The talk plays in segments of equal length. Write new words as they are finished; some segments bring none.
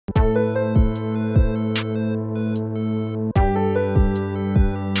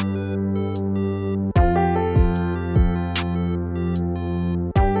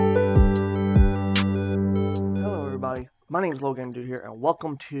My name's Logan Dude here, and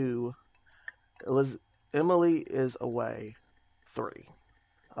welcome to Emily is Away 3.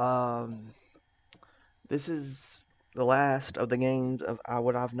 Um, this is the last of the games of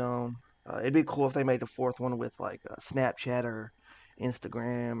what I've known. It'd be cool if they made a fourth one with like Snapchat or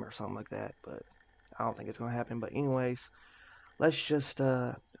Instagram or something like that, but I don't think it's gonna happen. But anyways, let's just.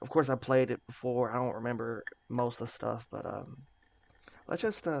 Of course, I played it before. I don't remember most of the stuff, but let's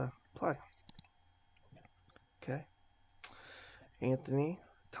just play. Okay, Anthony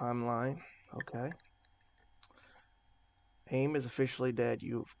timeline. Okay. AIM is officially dead.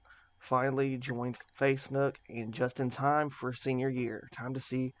 You've finally joined Facenook and just in time for senior year. Time to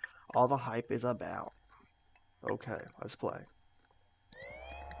see all the hype is about. Okay, let's play.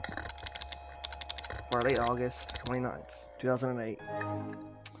 Friday, August 29th, 2008.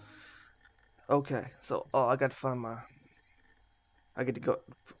 Okay, so I got to find my. I get to go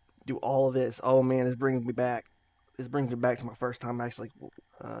do all of this. Oh man, this brings me back. This brings me back to my first time actually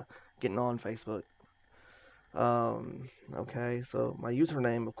uh, getting on Facebook. Okay, so my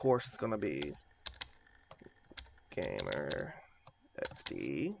username, of course, is gonna be Gamer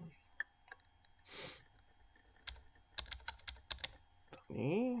XD.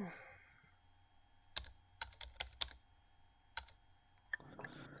 Me.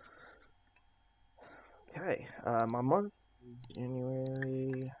 Okay, my month,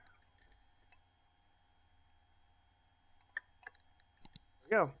 January.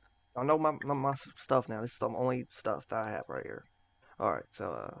 Yeah, I know my stuff now. This is the only stuff that I have right here. All right,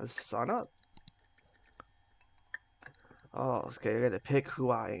 so let's sign up. Oh, okay. I got to pick who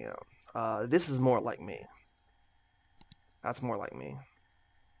I am. This is more like me. That's more like me.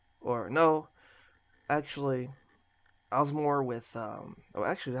 Or no, actually, I was more with. Oh,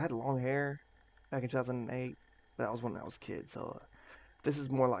 actually, I had long hair back in 2008. That was when I was a kid. So this is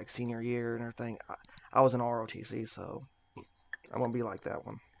more like senior year and everything. I was in ROTC, so I'm gonna be like that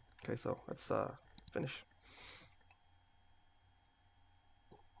one. Okay, so let's finish.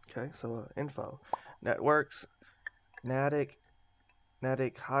 Okay, so info, networks, Natick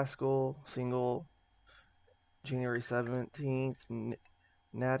High School, single, January 17th,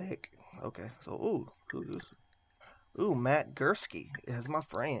 Natick. Okay, so ooh, Matt Gursky is my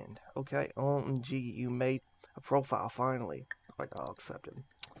friend. Okay, OMG, you made a profile finally. Like I'll accept it.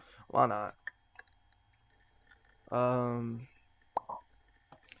 Why not? Um,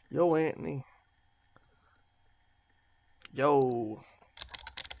 yo Anthony, yo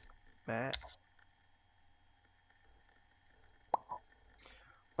Matt.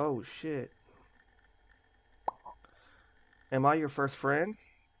 Oh shit. Am I your first friend?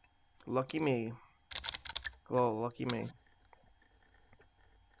 Lucky me. Oh, lucky me.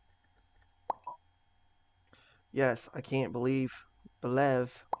 Yes, I can't believe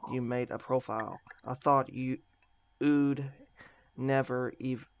you made a profile. I thought you'd never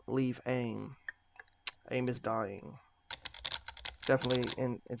leave AIM. AIM is dying. Definitely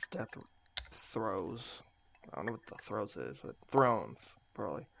in its death throes. I don't know what the throes is, but thrones,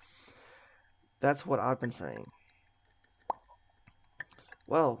 probably. That's what I've been saying.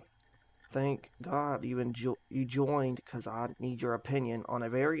 Well, thank God you joined because I need your opinion on a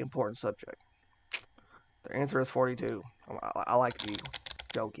very important subject. The answer is 42. I like to be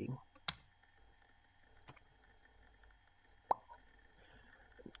joking.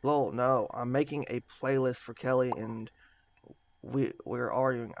 Lol, no, I'm making a playlist for Kelly and we're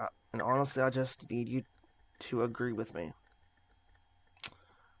arguing. And honestly, I just need you to agree with me.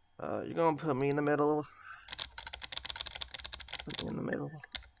 You're gonna put me in the middle. Put me in the middle.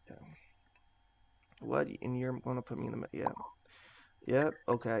 Okay. What? And you're gonna put me in the middle? Yeah. Yep.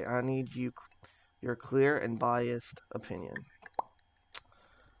 Okay. I need your clear and biased opinion.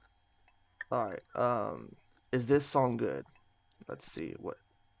 All right. Is this song good? Let's see what.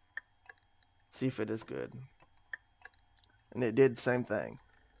 See if it is good. And it did the same thing.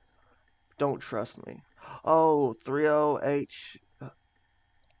 Don't trust me. Oh, 30H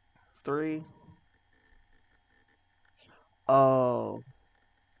 3. Oh.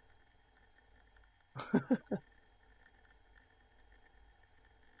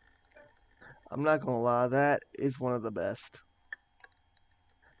 I'm not gonna lie, that is one of the best.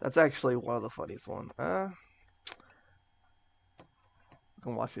 That's actually one of the funniest one. I'm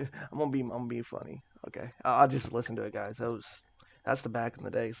gonna watch it. I'm gonna be funny. Okay, I'll just listen to it, guys. That's the back in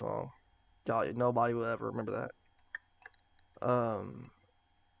the day song. Y'all, nobody will ever remember that.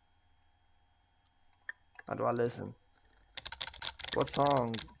 How do I listen? What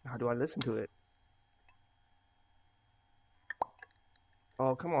song? How do I listen to it?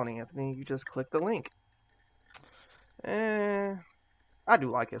 Oh, come on, Anthony. You just click the link. Eh, I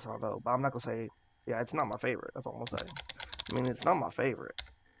do like this song though, but I'm not gonna say. Yeah, it's not my favorite. That's all I'm gonna say. I mean, it's not my favorite.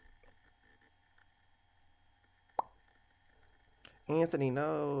 Anthony,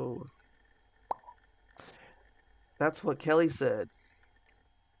 no. That's what Kelly said.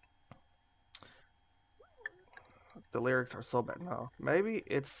 The lyrics are so bad. No, maybe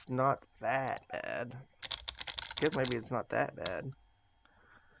it's not that bad. I guess maybe it's not that bad.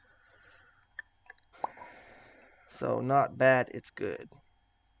 So not bad, it's good.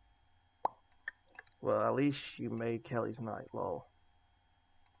 Well, at least you made Kelly's night, lol.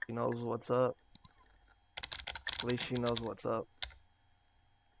 She knows what's up. At least she knows what's up.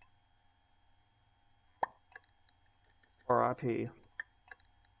 R.I.P.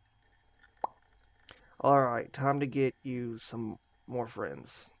 Alright, time to get you some more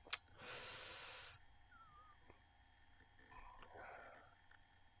friends.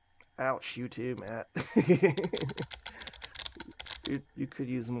 Ouch, you too, Matt. you could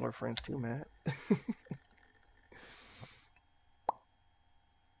use more friends too, Matt.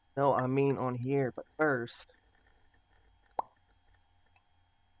 No, I mean on here, but first,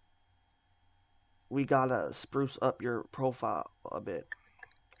 we gotta spruce up your profile a bit.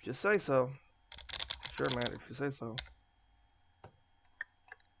 Just say so. Sure, Matt, if you say so.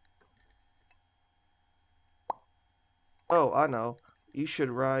 Oh, I know. You should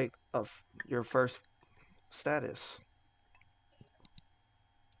write your first status.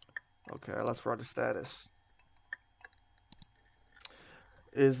 Okay, let's write a status.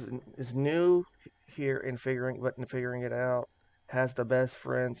 Is new here in figuring it out. Has the best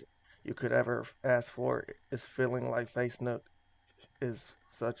friends you could ever ask for. Is feeling like Facenook is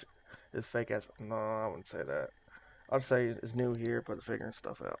such is fake as. No, I wouldn't say that. I'd say it's new here, but figuring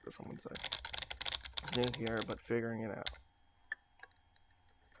stuff out. That's what I'm gonna say. It's new here, but figuring it out.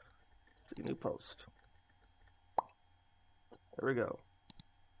 See new post. There we go.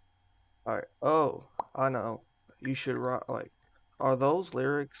 All right. Oh, I know. You should write like. Are those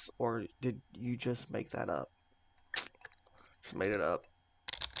lyrics, or did you just make that up? Just made it up.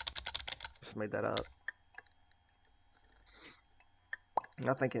 Just made that up.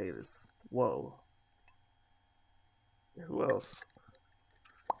 I think it is. Whoa. Who else?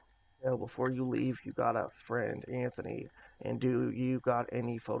 Yeah, before you leave, you got a friend, Anthony. And do you got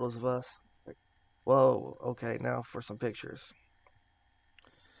any photos of us? Like, whoa. Okay, now for some pictures.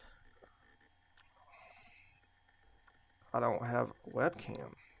 I don't have a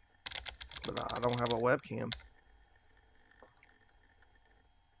webcam, but I don't have a webcam.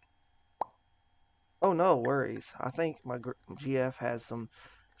 Oh, no worries. I think my GF has some.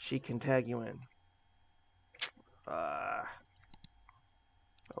 She can tag you in. Uh,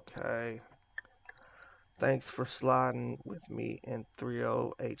 okay. Thanks for sliding with me in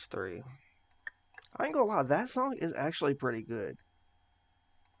 30H3. I ain't gonna lie, that song is actually pretty good.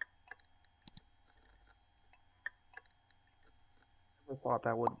 I thought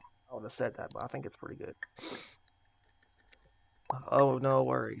I would have said that, but I think it's pretty good. Oh, no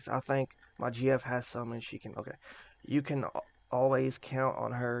worries. I think my GF has some and she can. Okay. You can always count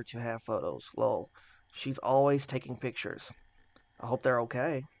on her to have photos. Lol. She's always taking pictures. I hope they're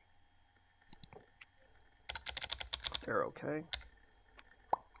okay. They're okay.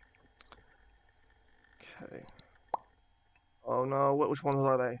 Okay. Oh no, which ones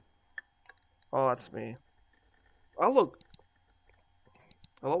are they? Oh, that's me. I look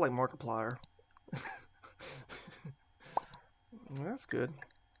like Markiplier. That's good.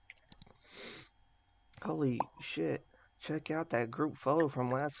 Holy shit. Check out that group photo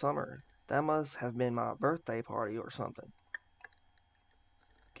from last summer. That must have been my birthday party or something.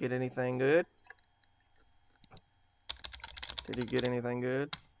 Get anything good? Did you get anything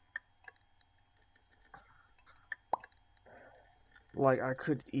good? Like I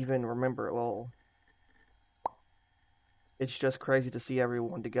could even remember it. Well, it's just crazy to see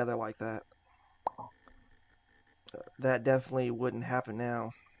everyone together like that. That definitely wouldn't happen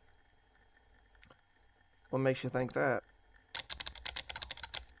now. What makes you think that?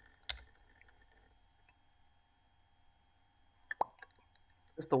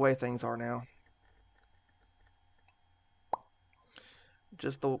 Just the way things are now.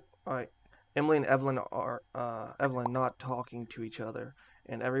 Just the like Emily and Evelyn are Evelyn not talking to each other,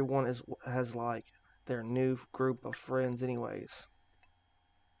 and everyone has like their new group of friends anyways.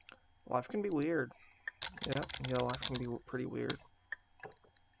 Life can be weird. Yeah, life can be pretty weird.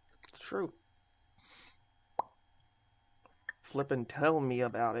 It's true. Flippin' tell me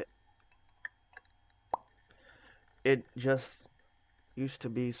about it. It just used to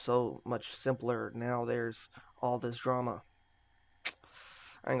be so much simpler. Now there's all this drama.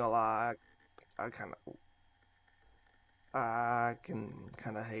 I ain't gonna lie, I can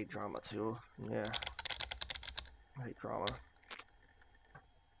kind of hate drama too. Yeah, I hate drama.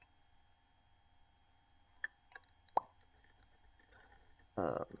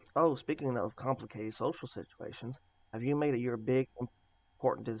 Oh, speaking of complicated social situations, have you made your big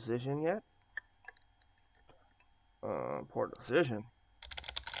important decision yet? Important decision?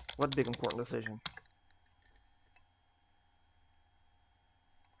 What big important decision?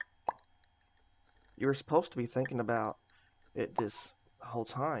 You were supposed to be thinking about it this whole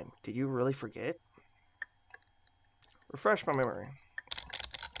time. Did you really forget? Refresh my memory.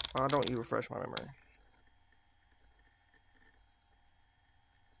 Why don't you refresh my memory?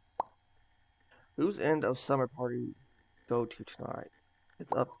 Whose end of summer party go to tonight?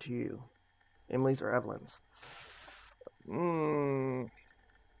 It's up to you. Emily's or Evelyn's? Hmm.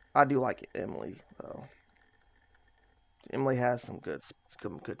 I do like Emily though. Emily has some good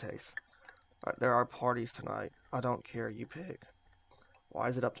taste. There are parties tonight. I don't care. You pick. Why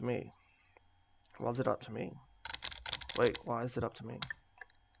is it up to me? Why is it up to me? Wait, why is it up to me?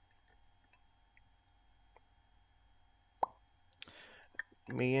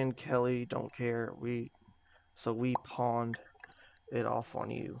 Me and Kelly don't care. We pawned it off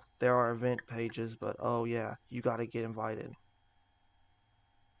on you. There are event pages, but oh yeah, you gotta get invited.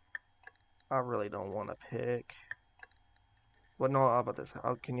 I really don't want to pick. What? No, how about this?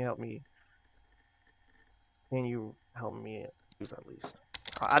 How can you help me? Can you help me choose at least?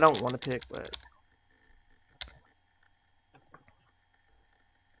 I don't want to pick, but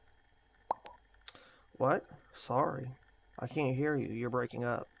what? Sorry, I can't hear you. You're breaking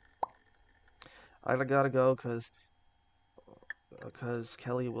up. I gotta go because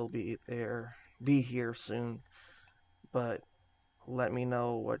Kelly will be here soon. But let me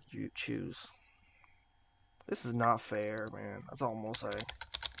know what you choose. This is not fair, man. That's all I'm gonna say.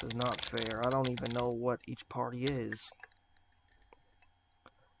 This is not fair. I don't even know what each party is.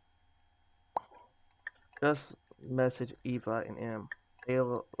 Just message Eva and M.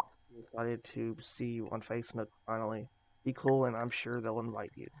 They'll be excited to see you on Facenook finally. Be cool, and I'm sure they'll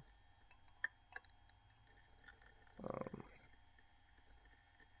invite you. Um,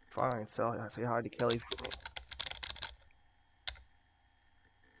 Fine. So I say hi to Kelly for me.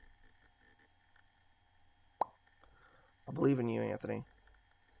 I believe in you, Anthony.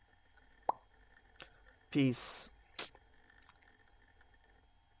 Peace.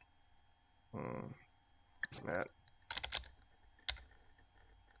 Peace, Matt.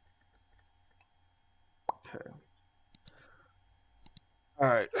 Okay. All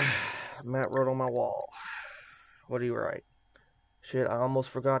right. Matt wrote on my wall. What do you write? Shit, I almost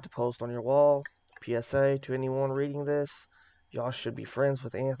forgot to post on your wall. PSA to anyone reading this. Y'all should be friends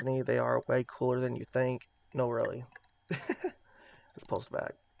with Anthony. They are way cooler than you think. No, really. Let's post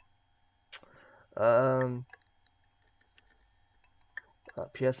back. Um,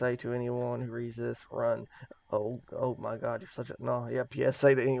 PSA to anyone who reads this, run. Oh my God, you're such a no. Yeah,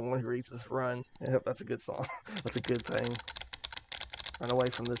 PSA to anyone who reads this, run. Yep, that's a good song. That's a good thing. Run away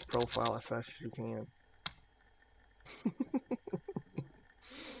from this profile as fast as you can.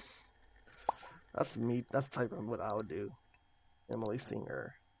 That's me. That's the type of what I would do. Emily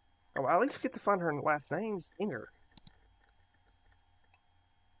Singer. Oh, at least we get to find her last name, Singer.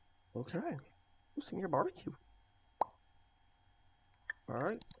 Okay. Singer barbecue. All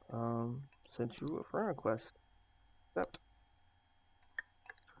right. Sent you a friend request. Yep.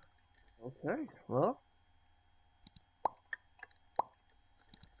 Okay. Well.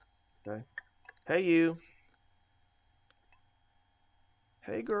 Okay. Hey you.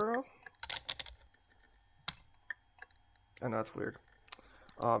 Hey girl. I know that's weird.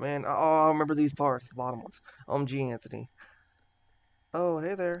 Oh man. Oh, I remember these parts. The bottom ones. G Anthony. Oh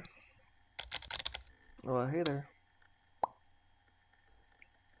hey there. Oh hey there.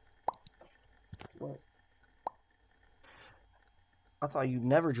 What? I thought you'd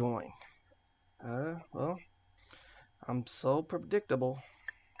never join. Well, I'm so predictable.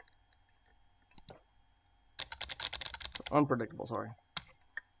 Unpredictable, sorry.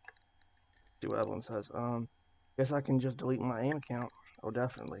 See what Evelyn says. Guess I can just delete my AIM account. Oh,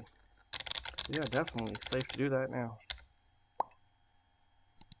 definitely. Yeah, definitely. Safe to do that now.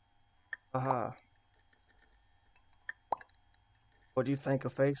 Haha. What do you think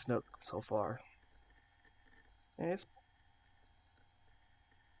of Facenook so far? Yeah, it's.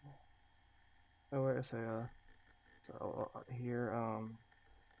 Oh, wait, I say, here,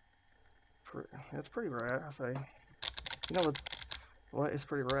 it's pretty rad, I say. You know what? It's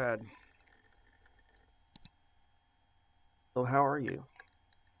pretty rad. So, how are you?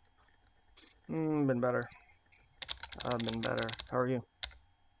 Been better. I've been better. How are you?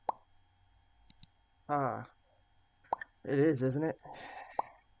 Ah, it is, isn't it?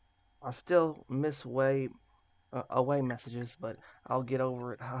 I still miss way away messages, but I'll get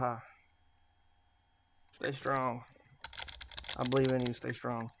over it. Haha. Stay strong. I believe in you. Stay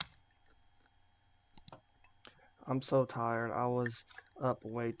strong. I'm so tired. I was up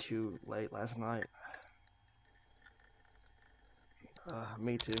way too late last night.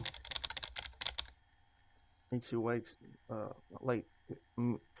 Me too. Me too. Late.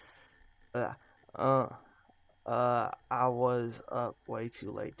 Mm, Uh, uh, I was up way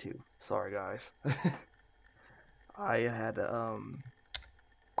too late too. Sorry, guys. I had I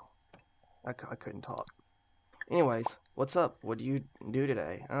couldn't talk. Anyways, what's up? What do you do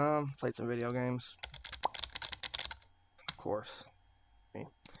today? Played some video games, of course. Me.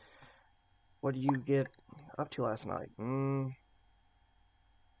 What did you get up to last night? Hung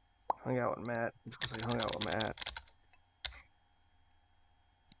out with Matt. I'm just gonna say hung out with Matt.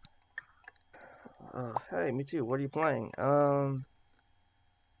 Hey, me too. What are you playing? To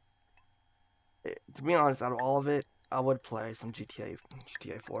be honest, out of all of it, I would play some GTA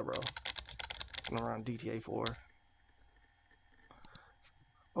 4, bro. I'm around GTA 4.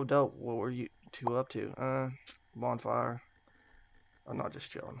 Oh, dope. What were you two up to? Bonfire. I'm not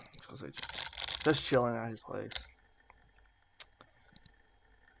just chilling. Just chilling at his place.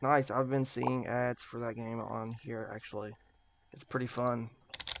 Nice. I've been seeing ads for that game on here, actually. It's pretty fun.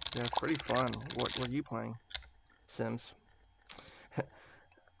 Yeah, it's pretty fun. What were you playing? Sims.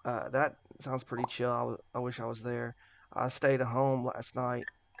 That sounds pretty chill. I wish I was there. I stayed at home last night,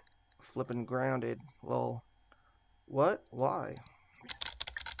 flipping grounded. Lol. What? Why?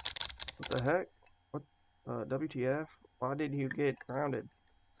 What the heck? What? WTF? Why did you get grounded?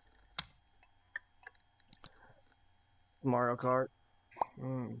 Mario Kart.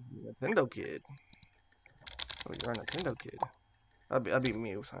 Nintendo kid. Oh, you're a Nintendo kid. I'd be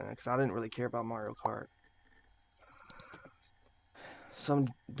me saying that because I didn't really care about Mario Kart. Some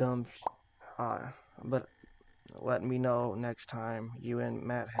dumb. But let me know next time you and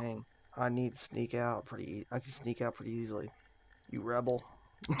Matt hang. I need to sneak out pretty. I can sneak out pretty easily. You rebel.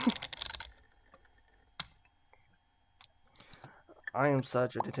 I am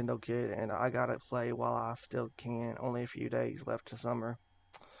such a Nintendo kid, and I gotta play while I still can. Only a few days left to summer.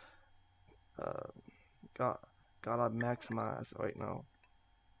 Uh, got gotta maximize. Wait, no.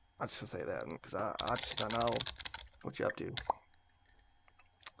 I just say that because I know what you up to.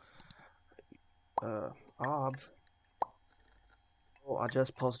 Ob. Oh, I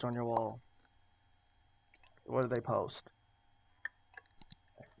just posted on your wall. What did they post?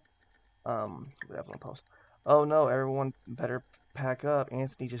 Definitely post. Oh no, everyone better pack up.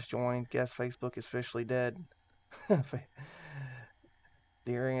 Anthony just joined. Guess Facebook is officially dead.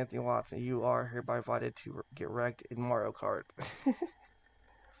 Dear Anthony Watson, you are hereby invited to get wrecked in Mario Kart.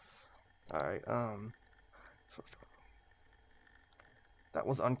 Alright, that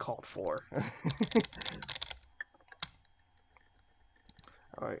was uncalled for.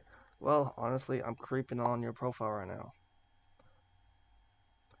 Alright, well, honestly, I'm creeping on your profile right now.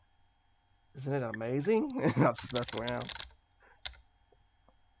 Isn't it amazing? I'm just messing around.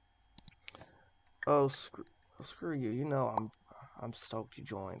 Oh, screw you. You know I'm stoked you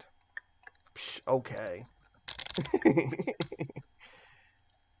joined. Psh, okay.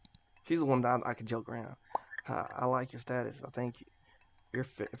 She's the one that I could joke around. I like your status. I think you're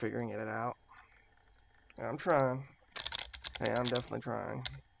figuring it out. I'm trying. Hey, I'm definitely trying.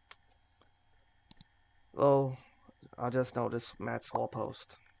 Oh, I just noticed Matt's wall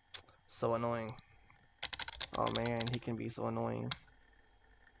post. So annoying. Oh man, he can be so annoying.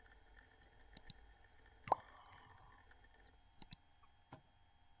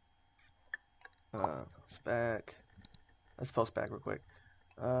 Spec. Let's post back real quick.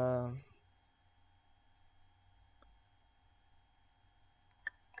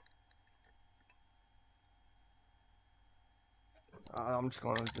 I'm just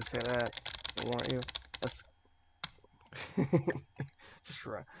going to say that. I warrant you. Let's just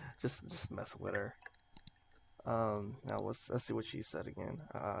try, just mess with her. Now let's see what she said again.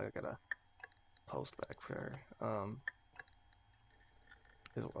 I gotta post back for her.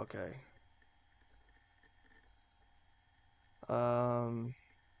 Okay.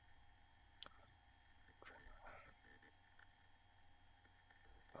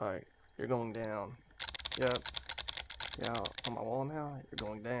 Alright, you're going down. Yep. Yeah, on my wall now. You're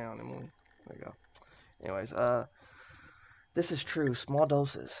going down, Emily. There you go. Anyways, this is true. Small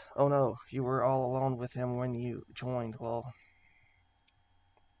doses. Oh no, you were all alone with him when you joined. Well,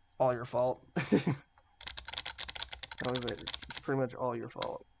 all your fault. No, it's pretty much all your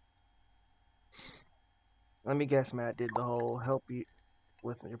fault. Let me guess, Matt did the whole help you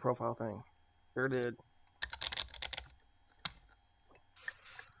with your profile thing. Sure did.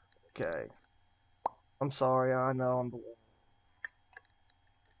 Okay. I'm sorry. I know I'm the one.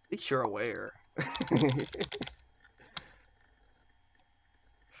 At least you're aware.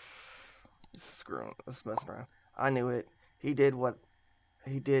 Screwing, let's messing around. I knew it. He did what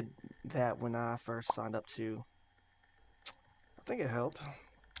he did that when I first signed up to. I think it helped.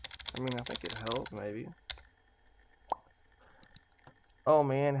 I mean, I think it helped maybe. Oh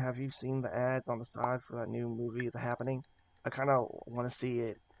man, have you seen the ads on the side for that new movie, The Happening? I kind of want to see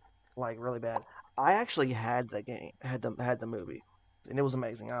it like really bad. I actually had the game, had the movie, and it was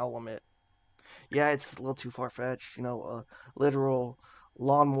amazing. I'll admit. Yeah, it's a little too far fetched, a literal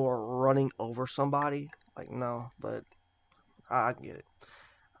lawnmower running over somebody. Like no, but I get it.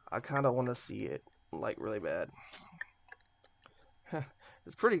 I kind of want to see it like really bad.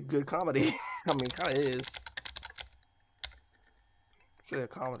 It's pretty good comedy. I mean, kind of is. It's a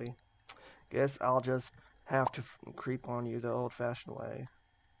comedy. Guess I'll just have to creep on you the old-fashioned way.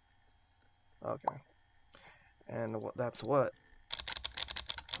 Okay. And that's what?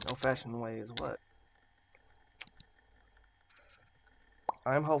 Old-fashioned way is what?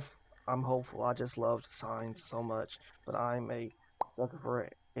 I'm hope I'm hopeful. I just love signs so much, but I'm a sucker for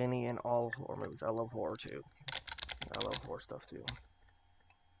any and all horror movies. I love horror too. I love horror stuff too.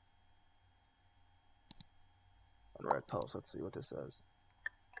 Unread post. Let's see what this says.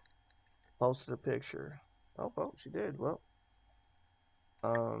 Posted a picture. Oh, she did. Well,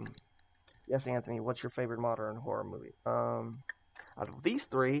 um, yes, Anthony. What's your favorite modern horror movie? Out of these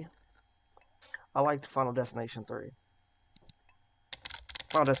three, I liked Final Destination 3.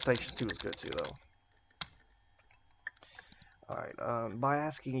 Final Destination 2 is good too, though. Alright, by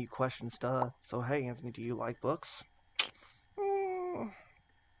asking you questions, so hey, Anthony, do you like books? Mm,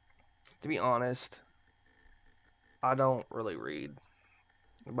 to be honest, I don't really read.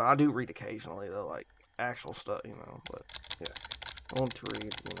 But I do read occasionally, though, like actual stuff, but yeah, I want to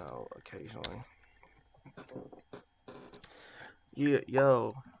read, occasionally.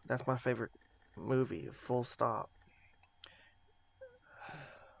 Yo, that's my favorite movie, full stop.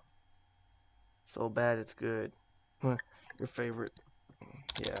 So bad it's good. Your favorite,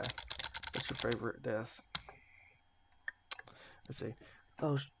 yeah. What's your favorite death? Let's see.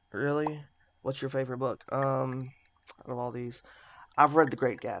 Oh, really? What's your favorite book? Out of all these, I've read The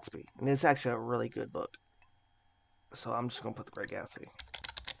Great Gatsby, and it's actually a really good book. So I'm just gonna put The Great Gatsby.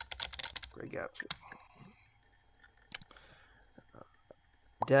 Great Gatsby.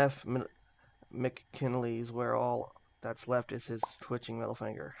 Deaf McKinley's where all that's left is his twitching middle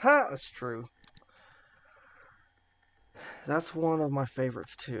finger. Ha! That's true. That's one of my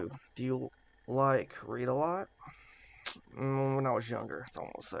favorites too. Do you like read a lot? When I was younger, that's all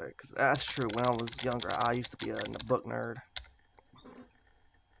I'm gonna say. Because that's true. When I was younger, I used to be a book nerd.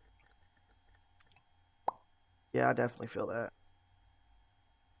 Yeah, I definitely feel that.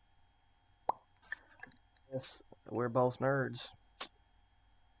 Yes, we're both nerds.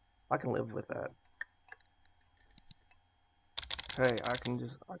 I can live with that. Hey, I can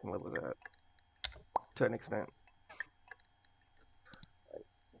live with that to an extent.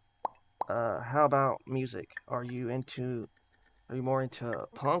 How about music? Are you more into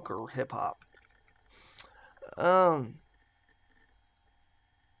punk or hip hop? Um,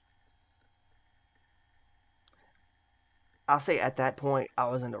 I'll say at that point I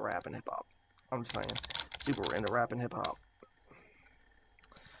was into rap and hip hop. I'm just saying, super into rap and hip hop.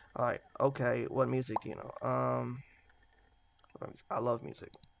 All right, okay. What music do you know? I love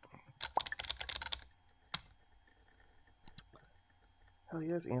music. Hell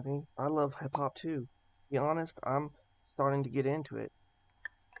yes, Anthony. I love hip hop too. To be honest, I'm starting to get into it.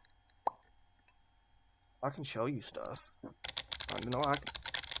 I can show you stuff. I know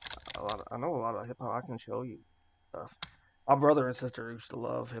I know a lot of hip hop. I can show you stuff. My brother and sister used to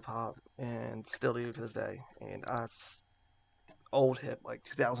love hip hop and still do to this day. And it's old hip, like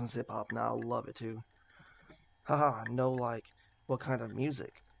 2000s hip hop, and I love it too. Haha, know like what kind of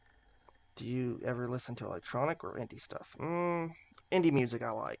music? Do you ever listen to electronic or indie stuff? Indie music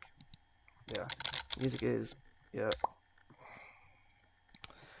I like. Yeah, music is. Yeah,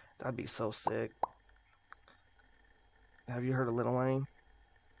 that'd be so sick. Have you heard of Lil Wayne?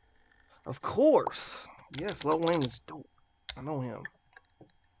 Of course. Yes, Lil Wayne is dope. I know him.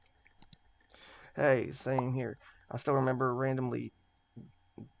 Hey, same here. I still remember randomly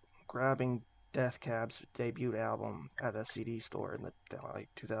grabbing Death Cab's debut album at a CD store in the like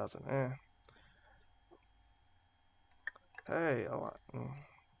 2000. Hey, a lot.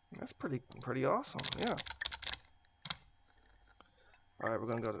 That's pretty awesome. Yeah. All right, we're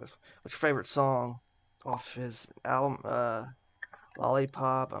gonna go to this. What's your favorite song off his album?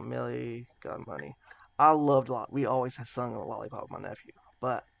 Lollipop, Amelie, Got Money. I loved lot. We always had sung Lollipop with my nephew,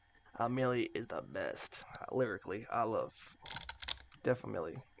 but Millie is the best. Lyrically, I love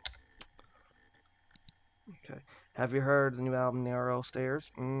definitely. Okay. Have you heard the new album Narrow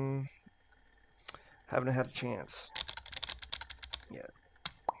Stairs? Haven't had a chance yet.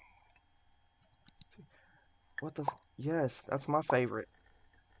 What the? Yes, that's my favorite.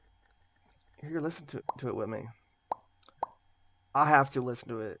 Here, listen to it with me. I have to listen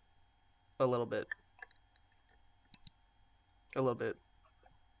to it a little bit. A little bit.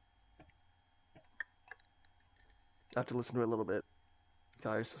 I have to listen to it a little bit,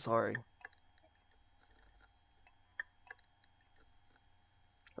 guys. Sorry.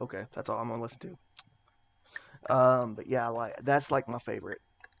 Okay, that's all I'm gonna listen to. But yeah, like that's like my favorite.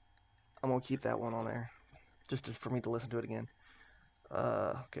 I'm gonna keep that one on there, for me to listen to it again.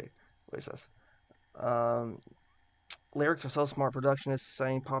 Okay. What is this? Um, lyrics are so smart. Production is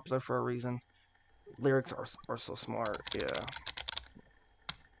saying popular for a reason. Lyrics are so smart. Yeah.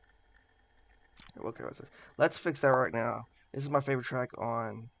 Okay, what's this? Let's fix that right now. This is my favorite track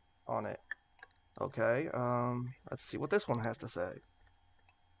on it. Okay. Let's see what this one has to say.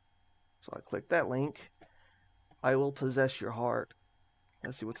 So I click that link. I will possess your heart.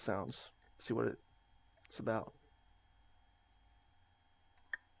 Let's see what it sounds. See what it's about.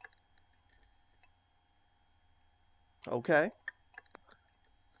 Okay.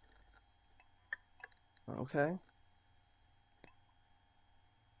 Okay.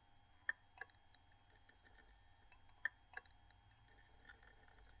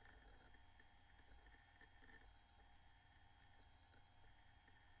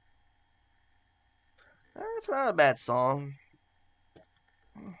 It's not a bad song.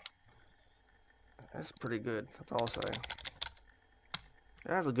 That's pretty good. That's all I'll say.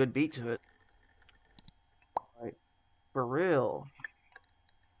 It has a good beat to it. Right. For real.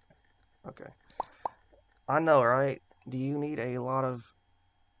 Okay. I know, right? Do you need a lot of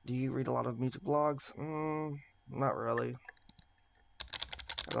Do you read a lot of music blogs? Not really.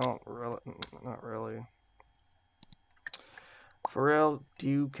 I don't really, not really. For real, do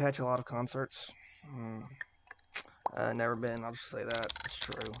you catch a lot of concerts? Mm, never been. I'll just say that. It's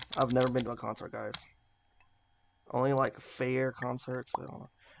true. I've never been to a concert, guys. Only like fair concerts. But I don't know.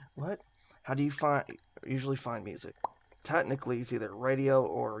 What? How do you usually find music? Technically, it's either radio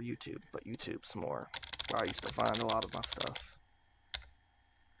or YouTube, but YouTube's more where I used to find a lot of my stuff.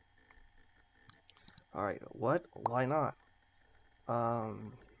 All right. What? Why not?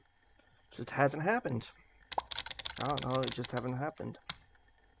 Um, just hasn't happened. I don't know. It just haven't happened.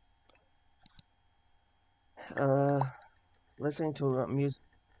 Uh, listening to music.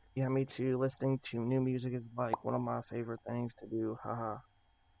 Yeah, me too. Listening to new music is like one of my favorite things to do. Haha.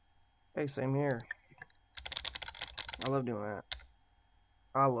 Hey, same here. I love doing that.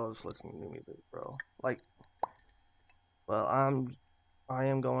 I love listening to new music, bro. Like, well, I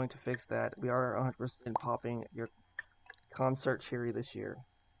am going to fix that. We are 100% popping your concert cherry this year.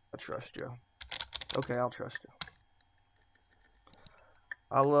 I trust you. Okay, I'll trust you.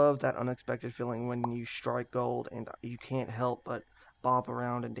 I love that unexpected feeling when you strike gold and you can't help but bob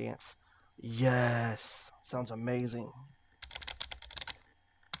around and dance. Yes, sounds amazing.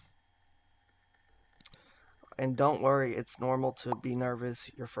 And don't worry, it's normal to be nervous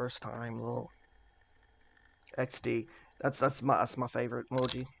your first time. Little XD. That's my favorite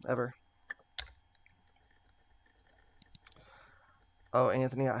emoji ever. Oh,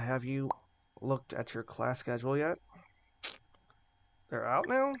 Anthony, have you looked at your class schedule yet? They're out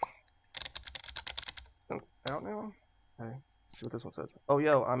now? Out now? Okay. See what this one says. Oh,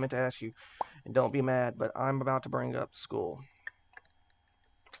 yo, I meant to ask you, and don't be mad, but I'm about to bring up school.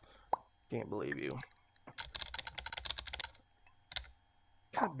 Can't believe you.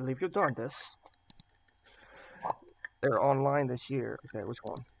 Can't believe you've done this. They're online this year. Okay, which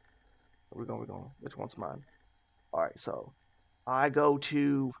one? Where we going? Which one's mine? All right, so I go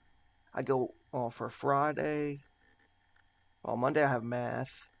to I go on for Friday. On Monday I have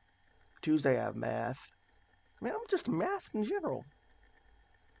math. Tuesday I have math. Man, I'm just math in general.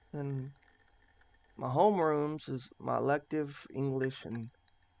 And my homerooms is my elective English and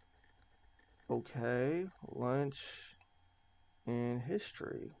okay, lunch and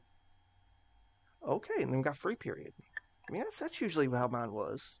history. Okay, and then we got free period. I mean, that's usually how mine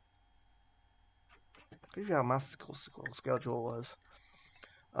was. Usually how my school schedule was.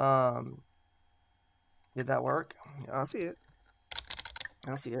 Um, did that work? Yeah, I see it.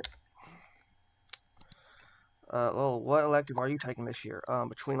 I see it. What elective are you taking this year?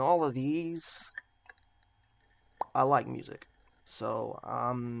 Between all of these, I like music. So,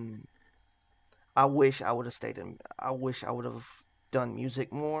 I wish I would have stayed in. I wish I would have done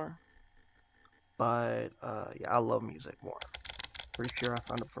music more. But, yeah, I love music more. pretty sure I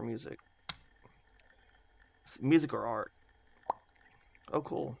signed up for music. Music or art? Oh,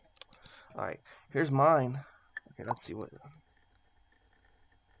 cool. All right, here's mine. Okay, let's see what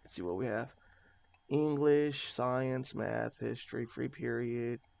we have. English, science, math, history, free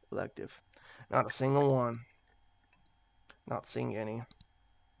period, elective. Not a single one. Not seeing any.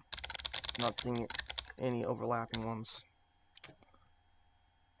 Not seeing any overlapping ones.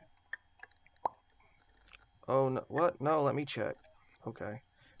 Oh, no, what? No, let me check. Okay.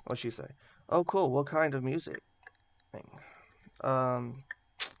 What'd she say? Oh, cool. What kind of music? Thing? Um,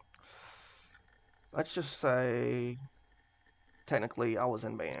 let's just say technically I was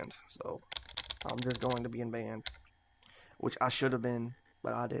in band, so I'm just going to be in band, which I should have been,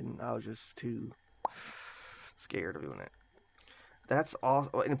 but I didn't. I was just too scared of doing it. That's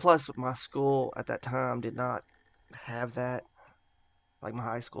awesome. And plus, my school at that time did not have that, like my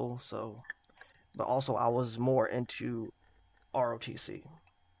high school. So, but also I was more into ROTC.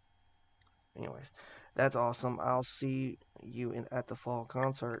 Anyways, that's awesome. I'll see you at the fall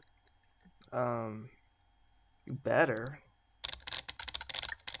concert. Um, you better.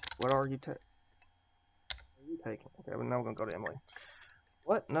 What are you taking? Okay, but now we're gonna go to Emily.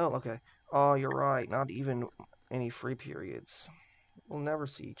 What? No. Okay. Oh, you're right. Not even any free periods. We'll never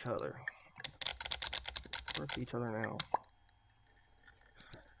see each other. We'll see each other now.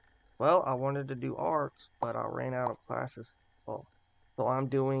 Well, I wanted to do arts, but I ran out of classes. Well, so I'm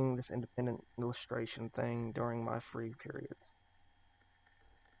doing this independent illustration thing during my free periods.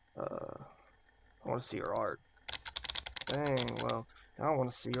 I want to see your art. Dang, well, I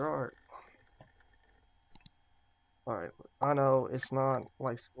want to see your art. Alright, I know it's not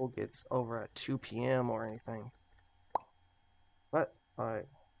like school gets over at 2 p.m. or anything. But, alright,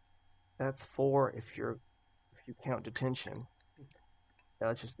 that's 4 if you count detention. Yeah,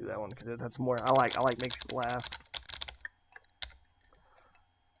 let's just do that one because that's more. I like making people laugh.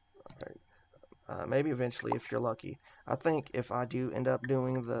 Maybe eventually if you're lucky. I think if I do end up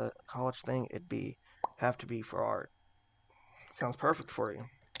doing the college thing, have to be for art. Sounds perfect for you.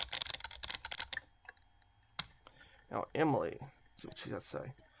 Now Emily, let's see what she has to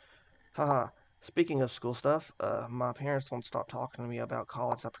say. Haha. Speaking of school stuff, my parents won't stop talking to me about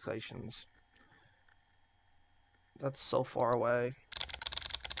college applications. That's so far away.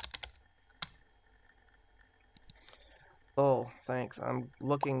 Oh, thanks. I'm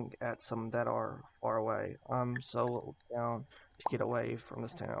looking at some that are far away. I'm so down to get away from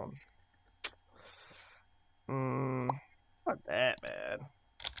this town. Not that bad.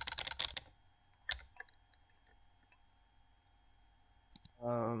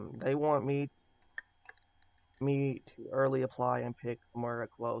 They want me to early apply and pick somewhere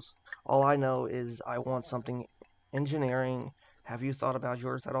close. All I know is I want something engineering. Have you thought about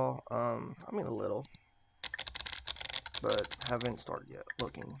yours at all? I mean a little, but haven't started yet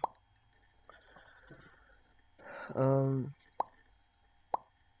looking. Um,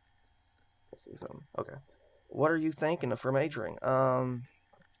 let's see something. Okay. What are you thinking of for majoring?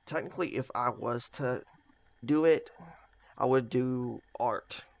 Technically, if I was to do it, I would do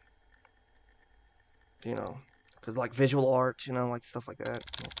art. You know, because like visual art, like stuff like that.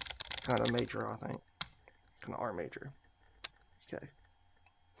 Kind of major, I think. Kind of art major. Okay.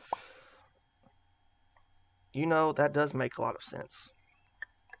 That does make a lot of sense.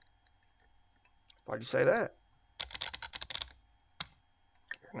 Why'd you say that?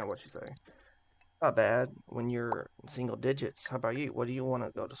 I know what you say. Not bad when you're single digits. How about you? What do you want to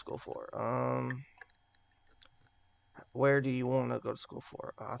go to school for? Where do you want to go to school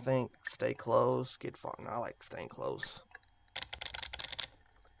for? I think stay close, get fun. I like staying close.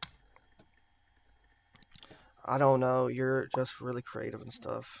 I don't know. You're just really creative and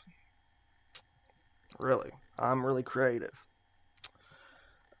stuff. Really. I'm really creative.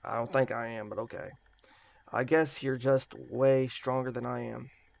 I don't think I am, but okay. I guess you're just way stronger than I am.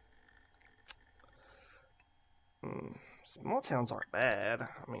 Small towns aren't bad.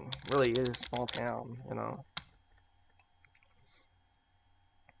 I mean, really, it is a small town.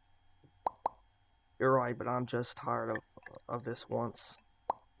 You're right, but I'm just tired of this one.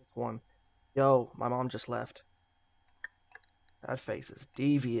 Yo, my mom just left. That face is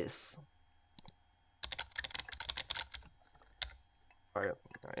devious. Alright,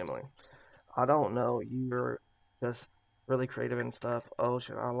 Emily. I don't know. You're just really creative and stuff. Oh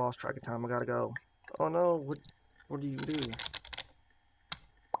shit, I lost track of time. I gotta go. Oh no, what do you do?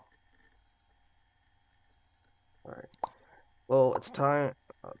 Alright. Well, it's time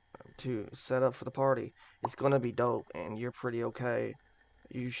to set up for the party. It's gonna be dope, and you're pretty okay.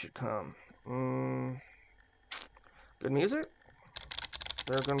 You should come. Good music?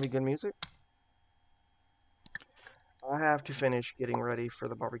 There's gonna be good music? I have to finish getting ready for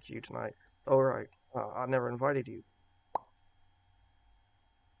the barbecue tonight. All right. I never invited you.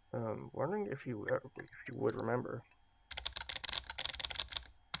 Wondering if you would remember.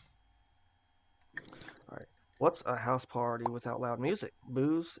 All right. What's a house party without loud music?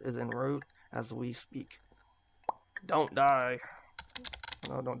 Booze is en route as we speak. Don't die.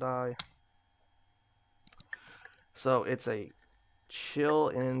 No, don't die. So it's a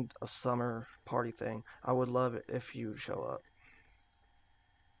chill end of summer party thing. I would love it if you show up.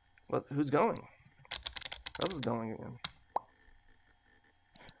 What? Who's going? How's it going again?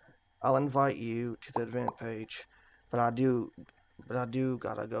 I'll invite you to the event page, but I do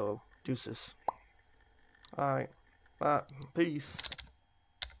gotta go. Deuces. All right. Bye. Peace.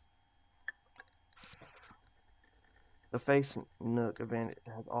 The Facenook event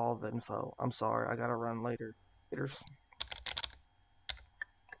has all the info. I'm sorry, I gotta run later. Laters.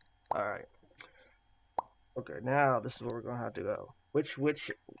 All right. Okay, now this is where we're gonna have to go.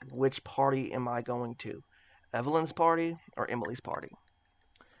 Which party am I going to? Evelyn's party or Emily's party?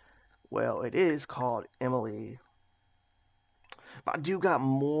 Well, it is called Emily. But I do got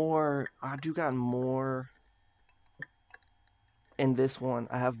more. I do got more in this one.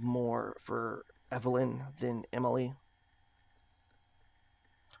 I have more for Evelyn than Emily.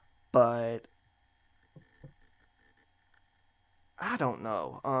 But I don't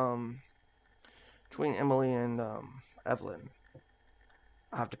know. Between Emily and Evelyn,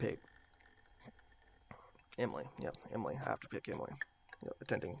 I have to pick Emily. Yep, Emily. I have to pick Emily. Yep,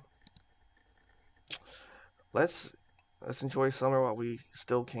 attending. Let's let's enjoy summer while we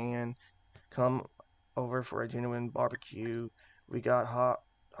still can. Come over for a genuine barbecue. We got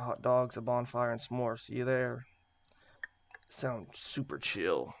hot dogs, a bonfire, and s'mores. See you there. Sounds super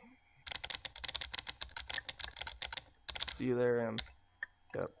chill. See you there, and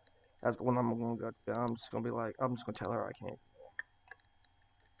yep. That's the one I'm gonna go. I'm just gonna be like, I'm just gonna tell her I can't.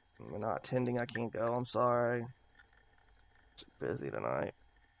 I'm not attending. I can't go. I'm sorry. Just busy tonight.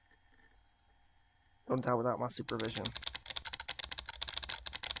 Don't die without my supervision.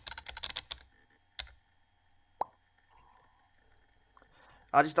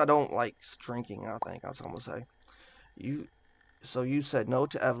 I don't like drinking. I think that's what I'm gonna say. You So you said no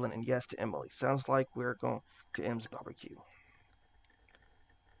to Evelyn and yes to Emily. Sounds like we're going to M's barbecue.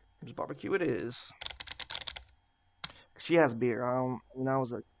 M's barbecue it is. She has beer.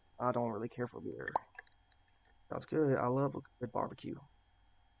 I don't really care for beer. That's good. I love a good barbecue.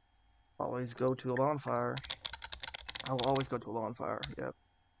 Always go to a bonfire. I will always go to a bonfire. Yep.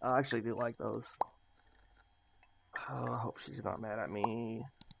 I actually do like those. Oh, I hope she's not mad at me.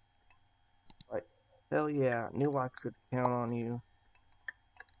 Like, hell yeah. Knew I could count on you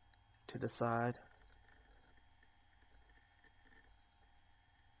to decide.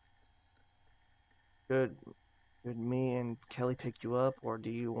 Good. Did me and Kelly pick you up, or do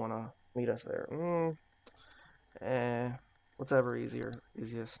you want to meet us there? Eh, whatever easiest.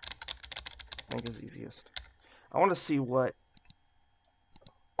 I think is easiest. I want to see what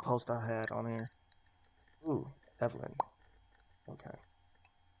post I had on here. Ooh, Evelyn. Okay.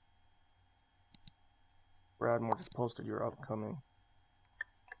 Bradmore just posted your upcoming.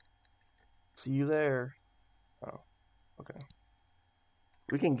 See you there. Oh, okay.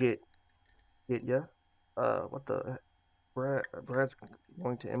 We can get ya. What the? Brad's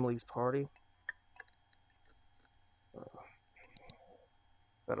going to Emily's party. Is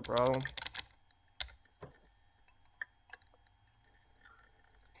that a problem?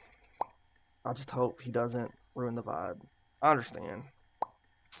 I just hope he doesn't ruin the vibe. I understand.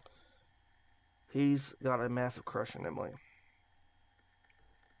 He's got a massive crush on Emily.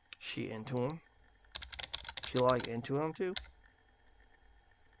 She into him? She like into him too?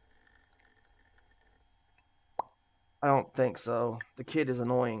 I don't think so. The kid is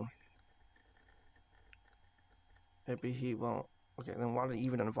annoying. Maybe he won't. Okay, then why did he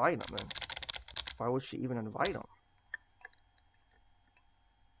even invite him then? Why would she even invite him?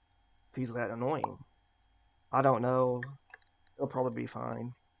 If he's that annoying. I don't know. He'll probably be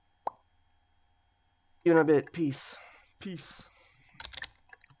fine. In a bit. Peace. Peace.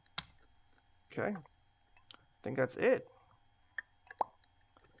 Okay. I think that's it.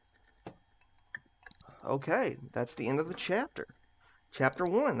 Okay, that's the end of the chapter. Chapter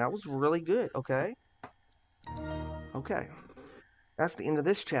 1. That was really good. Okay. Okay. That's the end of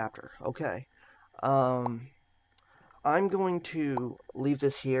this chapter. Okay. Um, I'm going to leave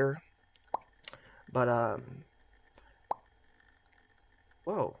this here, but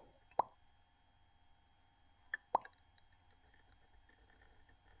whoa.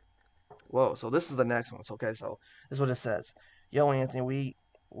 Whoa, so this is the next one. So, okay, so this is what it says. Yo, Anthony,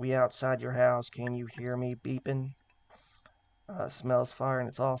 we outside your house. Can you hear me beeping? Smells fire and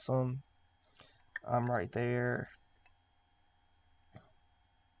it's awesome. I'm right there.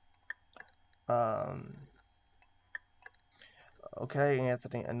 Um, okay,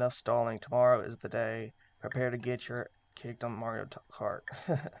 Anthony, enough stalling. Tomorrow is the day. Prepare to get your kicked on Mario Kart.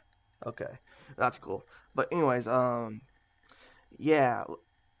 Okay, that's cool. But anyways, yeah,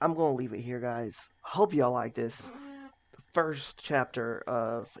 I'm gonna leave it here, guys. Hope y'all like this. The first chapter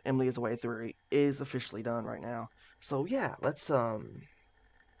of Emily is Away 3 is officially done right now. So yeah, let's um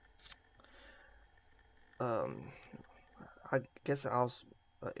I guess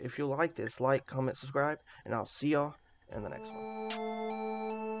if you like this, like, comment, subscribe, and I'll see y'all in the next one.